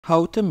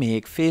How to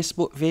make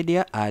Facebook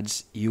video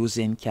ads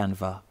using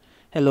Canva.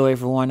 Hello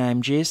everyone,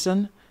 I'm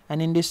Jason,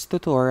 and in this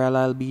tutorial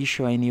I'll be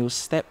showing you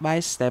step by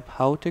step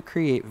how to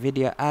create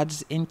video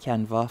ads in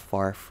Canva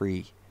for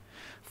free.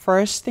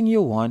 First thing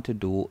you want to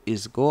do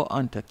is go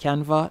onto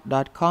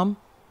canva.com.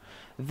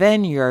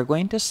 Then you are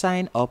going to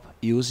sign up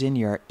using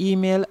your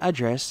email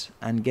address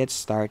and get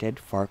started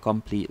for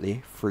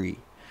completely free.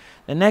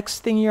 The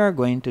next thing you are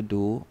going to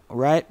do,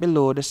 right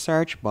below the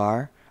search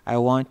bar, I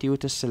want you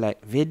to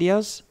select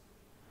videos.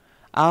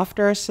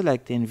 After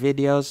selecting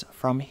videos,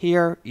 from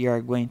here you are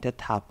going to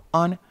tap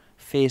on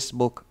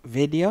Facebook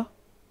video.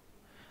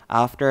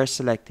 After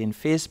selecting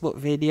Facebook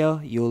video,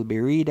 you'll be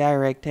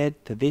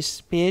redirected to this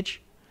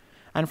page,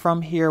 and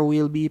from here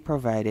we'll be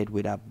provided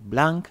with a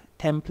blank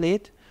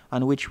template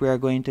on which we are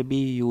going to be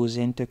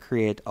using to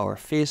create our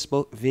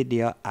Facebook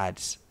video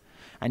ads.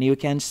 And you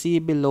can see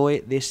below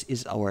it, this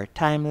is our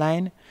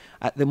timeline.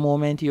 At the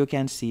moment you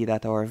can see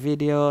that our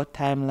video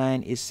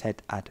timeline is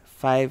set at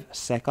 5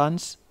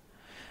 seconds.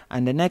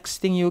 And the next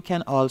thing you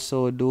can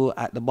also do,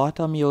 at the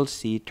bottom you'll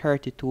see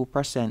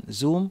 32%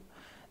 zoom.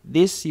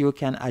 This you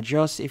can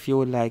adjust if you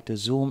would like to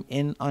zoom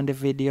in on the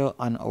video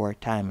on our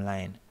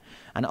timeline.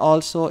 And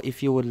also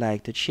if you would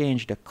like to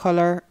change the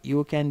color,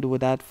 you can do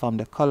that from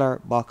the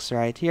color box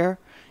right here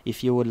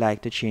if you would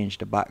like to change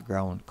the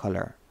background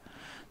color.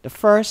 The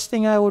first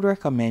thing I would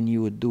recommend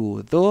you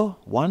do though,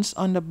 once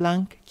on the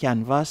blank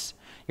canvas,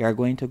 you are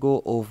going to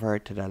go over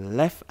to the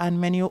left hand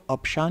menu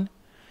option.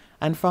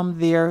 And from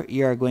there,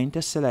 you are going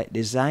to select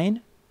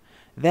design.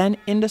 Then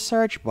in the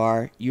search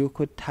bar, you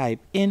could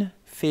type in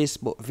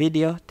Facebook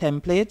video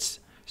templates.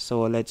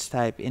 So let's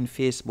type in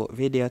Facebook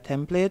video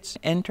templates,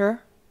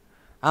 enter.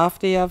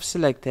 After you have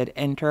selected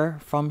enter,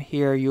 from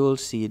here you'll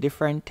see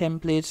different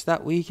templates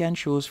that we can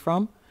choose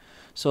from.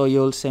 So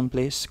you'll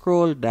simply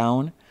scroll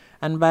down.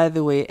 And by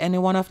the way, any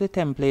one of the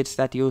templates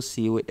that you'll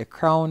see with the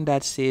crown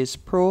that says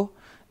Pro,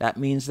 that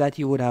means that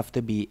you would have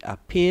to be a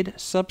paid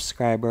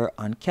subscriber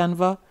on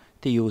Canva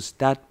to use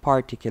that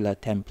particular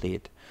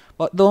template.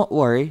 But don't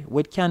worry,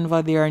 with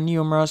Canva there are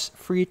numerous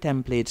free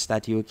templates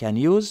that you can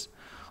use.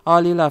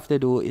 All you'll have to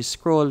do is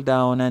scroll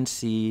down and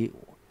see,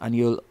 and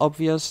you'll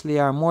obviously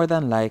or more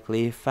than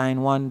likely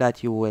find one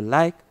that you will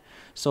like.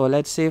 So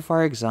let's say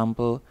for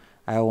example,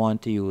 I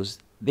want to use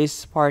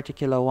this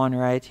particular one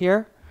right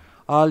here.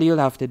 All you'll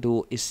have to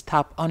do is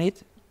tap on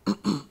it.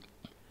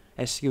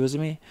 Excuse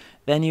me.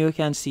 Then you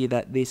can see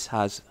that this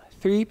has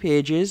 3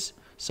 pages.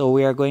 So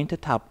we are going to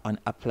tap on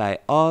apply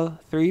all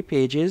 3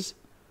 pages.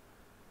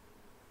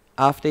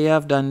 After you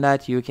have done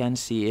that, you can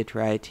see it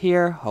right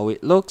here, how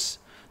it looks.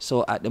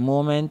 So at the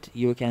moment,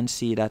 you can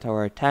see that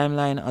our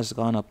timeline has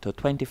gone up to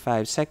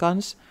 25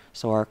 seconds.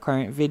 So our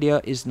current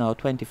video is now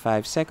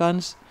 25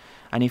 seconds.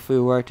 And if we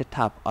were to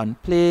tap on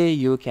play,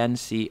 you can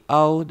see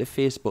how the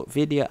Facebook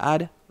video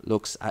ad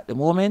looks at the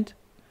moment.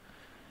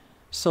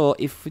 So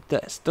if we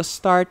to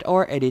start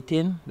our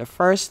editing, the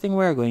first thing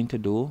we're going to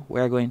do,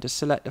 we're going to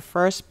select the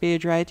first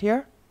page right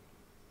here.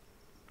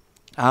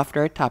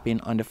 After tapping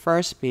on the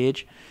first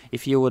page,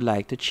 if you would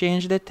like to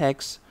change the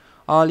text,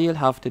 all you'll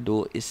have to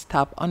do is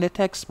tap on the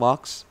text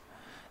box.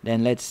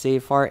 Then let's say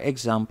for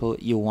example,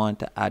 you want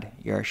to add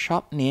your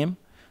shop name.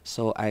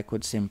 So I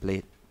could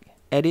simply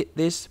edit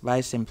this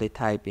by simply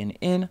typing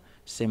in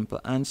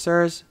Simple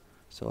Answers.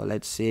 So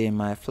let's say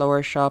my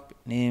flower shop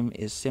name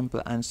is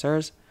Simple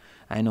Answers.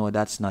 I know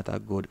that's not a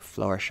good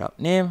flower shop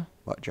name,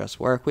 but just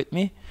work with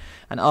me.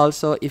 And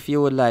also, if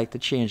you would like to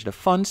change the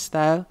font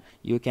style,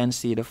 you can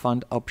see the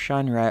font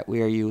option right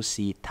where you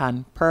see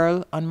Tan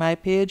Pearl on my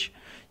page.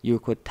 You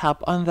could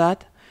tap on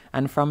that,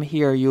 and from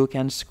here you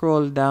can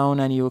scroll down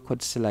and you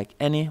could select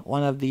any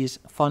one of these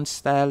font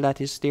style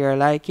that is to your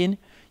liking.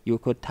 You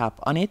could tap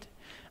on it.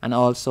 And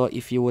also,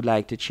 if you would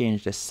like to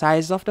change the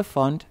size of the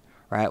font,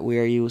 right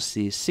where you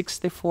see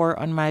 64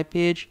 on my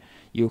page,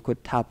 you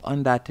could tap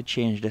on that to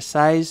change the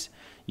size.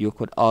 You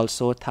could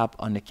also tap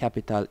on the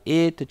capital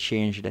A to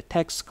change the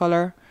text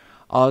color.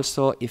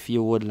 Also, if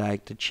you would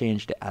like to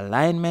change the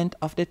alignment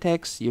of the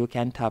text, you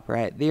can tap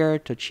right there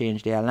to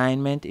change the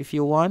alignment if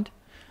you want,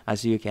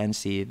 as you can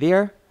see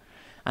there.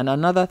 And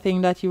another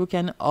thing that you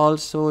can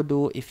also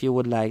do, if you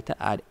would like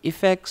to add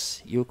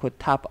effects, you could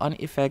tap on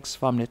effects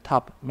from the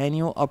top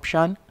menu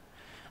option.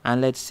 And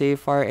let's say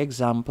for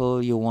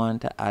example, you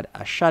want to add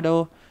a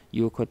shadow,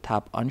 you could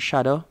tap on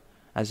shadow,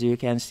 as you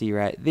can see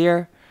right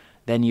there.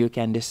 Then you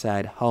can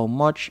decide how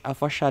much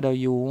of a shadow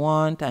you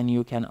want, and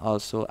you can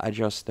also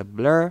adjust the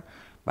blur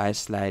by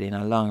sliding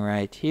along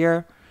right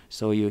here.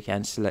 So you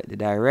can select the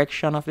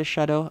direction of the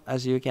shadow,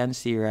 as you can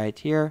see right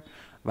here,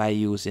 by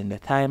using the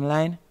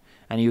timeline.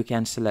 And you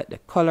can select the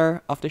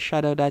color of the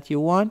shadow that you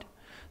want.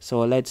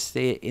 So let's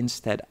say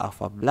instead of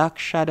a black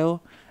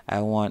shadow, I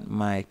want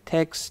my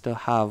text to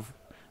have,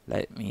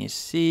 let me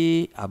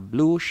see, a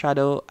blue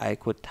shadow. I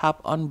could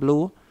tap on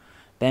blue.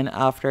 Then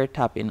after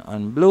tapping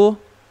on blue,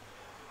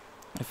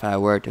 if I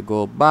were to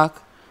go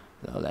back,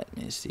 so let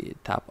me see,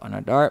 tap on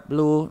a dark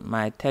blue,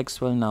 my text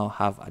will now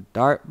have a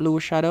dark blue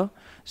shadow.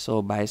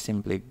 So by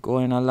simply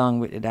going along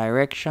with the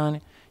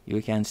direction,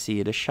 You can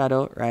see the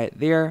shadow right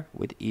there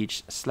with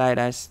each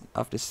slider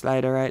of the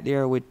slider right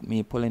there with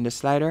me pulling the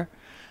slider,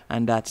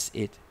 and that's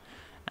it.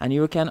 And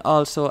you can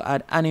also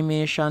add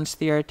animations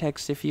to your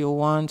text if you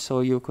want, so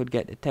you could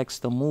get the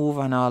text to move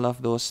and all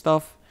of those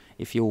stuff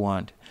if you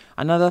want.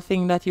 Another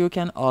thing that you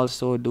can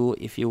also do,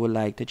 if you would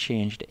like to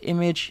change the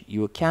image,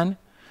 you can.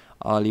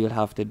 All you'll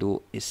have to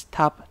do is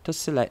tap to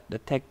select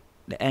the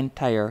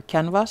entire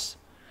canvas.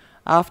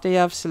 After you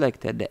have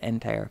selected the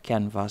entire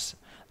canvas,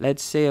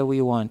 let's say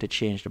we want to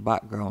change the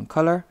background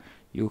color,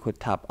 you could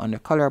tap on the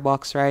color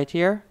box right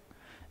here.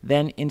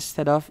 Then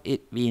instead of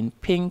it being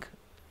pink,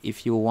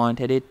 if you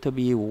wanted it to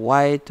be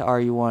white or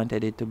you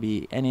wanted it to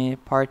be any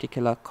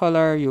particular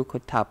color, you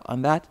could tap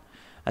on that,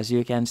 as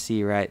you can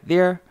see right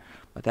there.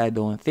 But I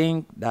don't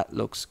think that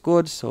looks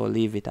good, so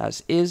leave it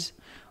as is.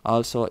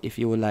 Also, if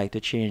you would like to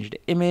change the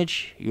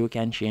image, you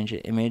can change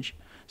the image.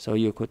 So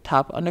you could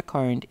tap on the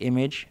current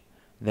image,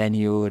 then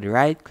you would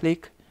right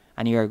click,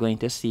 and you are going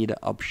to see the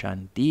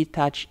option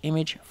detach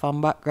image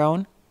from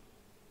background,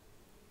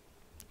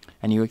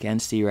 and you can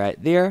see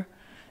right there.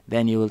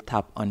 Then you will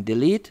tap on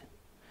delete,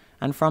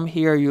 and from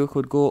here you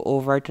could go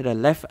over to the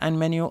left hand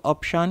menu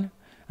option,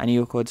 and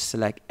you could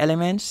select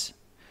elements,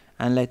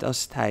 and let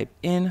us type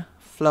in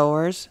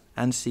flowers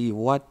and see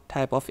what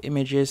type of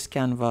images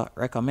Canva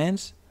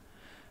recommends.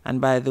 And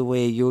by the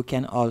way, you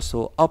can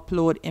also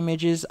upload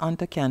images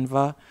onto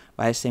Canva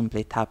by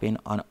simply tapping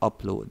on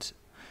uploads.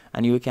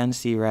 And you can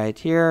see right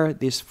here,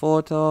 this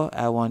photo,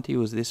 I want to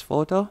use this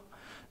photo.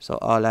 So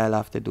all I'll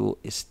have to do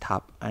is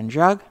tap and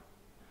drag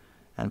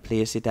and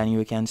place it, and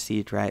you can see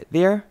it right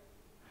there.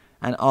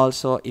 And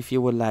also, if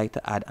you would like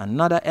to add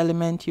another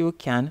element, you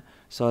can.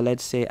 So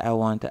let's say I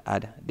want to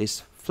add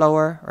this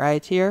flower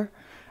right here,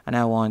 and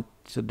I want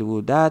to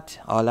do that.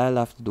 All I'll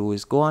have to do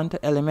is go on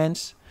to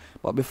elements.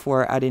 But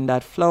before adding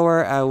that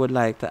flower, I would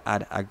like to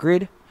add a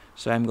grid.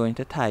 So I'm going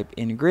to type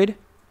in grid.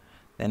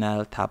 Then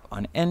I'll tap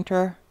on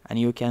enter, and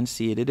you can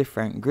see the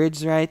different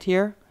grids right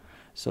here.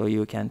 So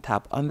you can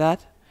tap on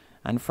that.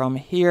 And from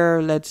here,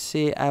 let's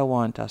say I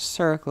want a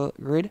circle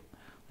grid.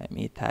 Let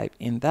me type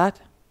in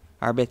that.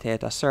 Or better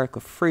yet, a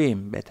circle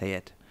frame, better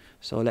yet.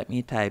 So let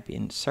me type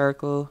in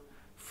circle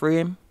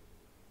frame.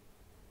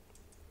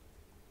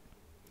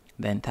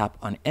 Then tap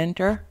on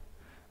enter.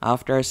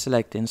 After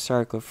selecting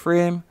circle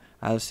frame,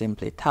 I'll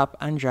simply tap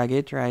and drag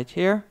it right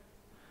here.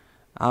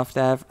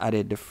 After I've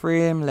added the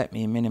frame, let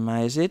me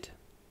minimize it.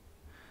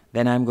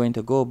 Then I'm going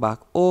to go back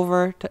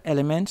over to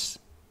elements.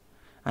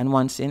 And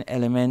once in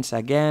elements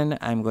again,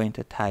 I'm going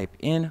to type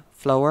in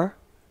flower.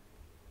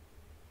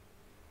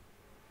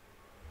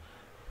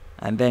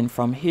 And then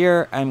from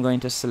here, I'm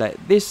going to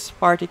select this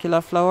particular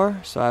flower.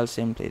 So I'll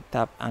simply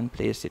tap and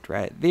place it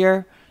right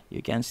there.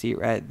 You can see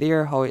right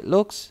there how it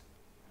looks.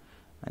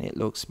 And it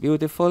looks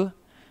beautiful.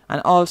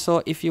 And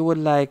also, if you would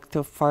like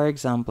to, for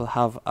example,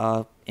 have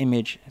a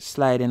image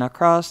sliding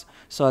across,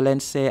 so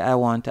let's say I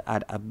want to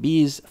add a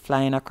bees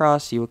flying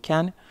across, you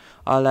can.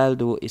 All I'll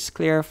do is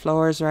clear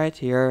flowers right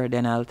here,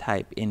 then I'll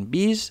type in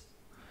bees.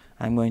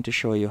 I'm going to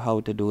show you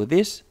how to do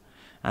this.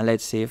 And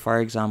let's say, for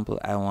example,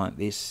 I want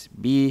this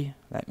bee.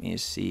 Let me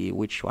see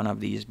which one of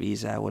these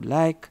bees I would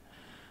like.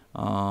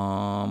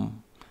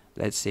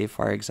 Let's say,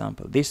 for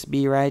example, this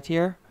bee right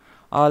here.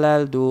 All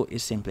I'll do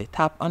is simply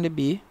tap on the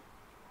bee.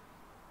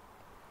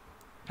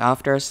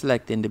 After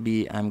selecting the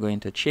bee, I'm going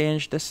to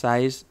change the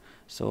size.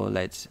 So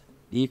let's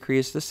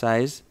decrease the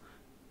size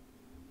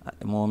at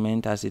the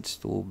moment as it's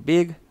too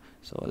big.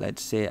 So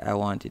let's say I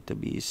want it to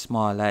be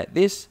small like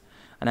this.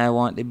 And I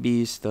want the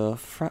bees to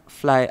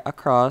fly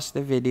across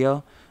the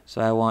video. So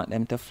I want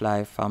them to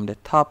fly from the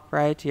top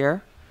right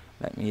here.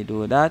 Let me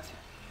do that.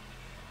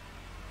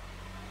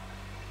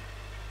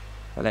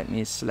 So let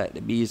me select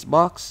the bees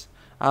box.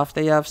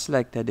 After you have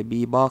selected the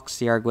bee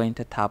box, you are going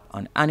to tap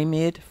on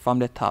animate from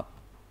the top.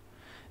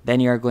 Then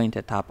you are going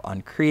to tap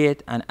on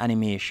create an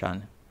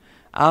animation.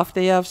 After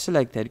you have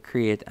selected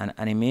create an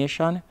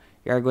animation,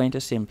 you are going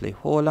to simply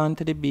hold on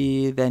to the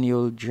bee, then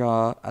you'll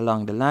draw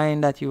along the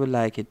line that you would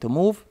like it to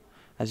move,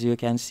 as you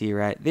can see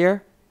right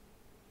there.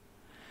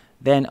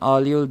 Then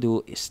all you'll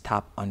do is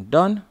tap on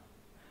done.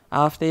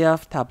 After you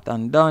have tapped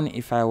on done,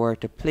 if I were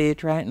to play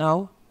it right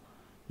now,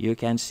 you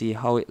can see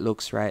how it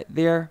looks right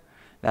there.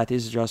 That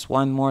is just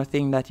one more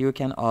thing that you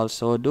can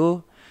also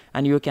do.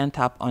 And you can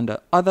tap on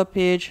the other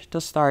page to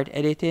start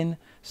editing.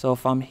 So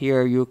from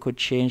here, you could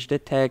change the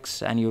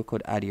text and you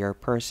could add your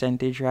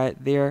percentage right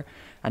there.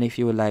 And if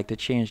you would like to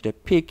change the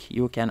pic,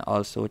 you can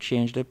also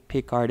change the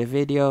pic or the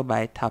video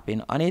by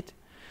tapping on it.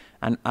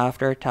 And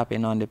after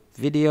tapping on the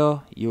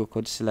video, you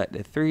could select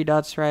the three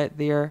dots right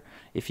there.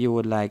 If you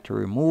would like to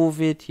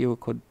remove it, you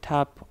could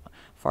tap,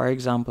 for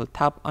example,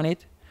 tap on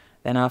it.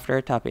 Then after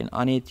tapping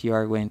on it, you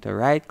are going to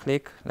right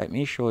click. Let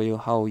me show you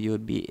how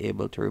you'd be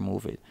able to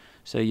remove it.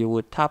 So you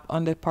would tap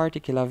on the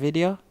particular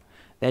video,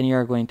 then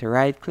you're going to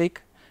right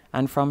click,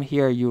 and from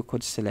here you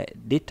could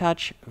select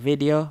detach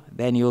video,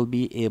 then you'll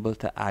be able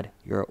to add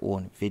your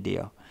own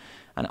video.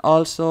 And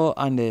also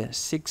on the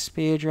 6th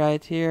page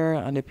right here,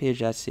 on the page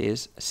that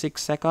says 6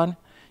 seconds,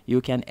 You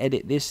can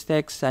edit this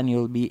text and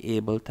you'll be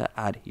able to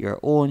add your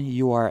own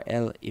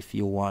URL if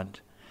you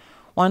want.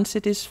 Once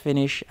it is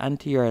finished and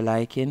to your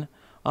liking,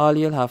 all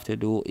you'll have to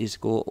do is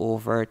go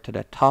over to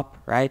the top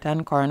right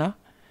hand corner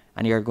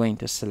and you're going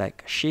to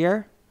select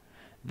share.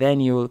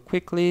 Then you'll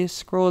quickly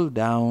scroll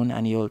down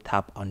and you'll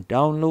tap on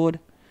download.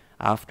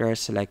 After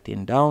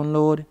selecting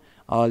download,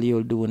 all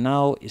you'll do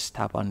now is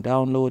tap on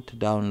download to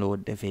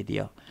download the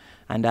video.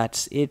 And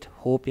that's it.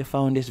 Hope you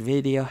found this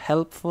video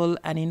helpful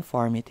and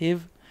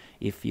informative.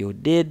 If you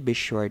did, be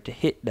sure to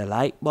hit the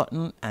like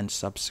button and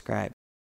subscribe.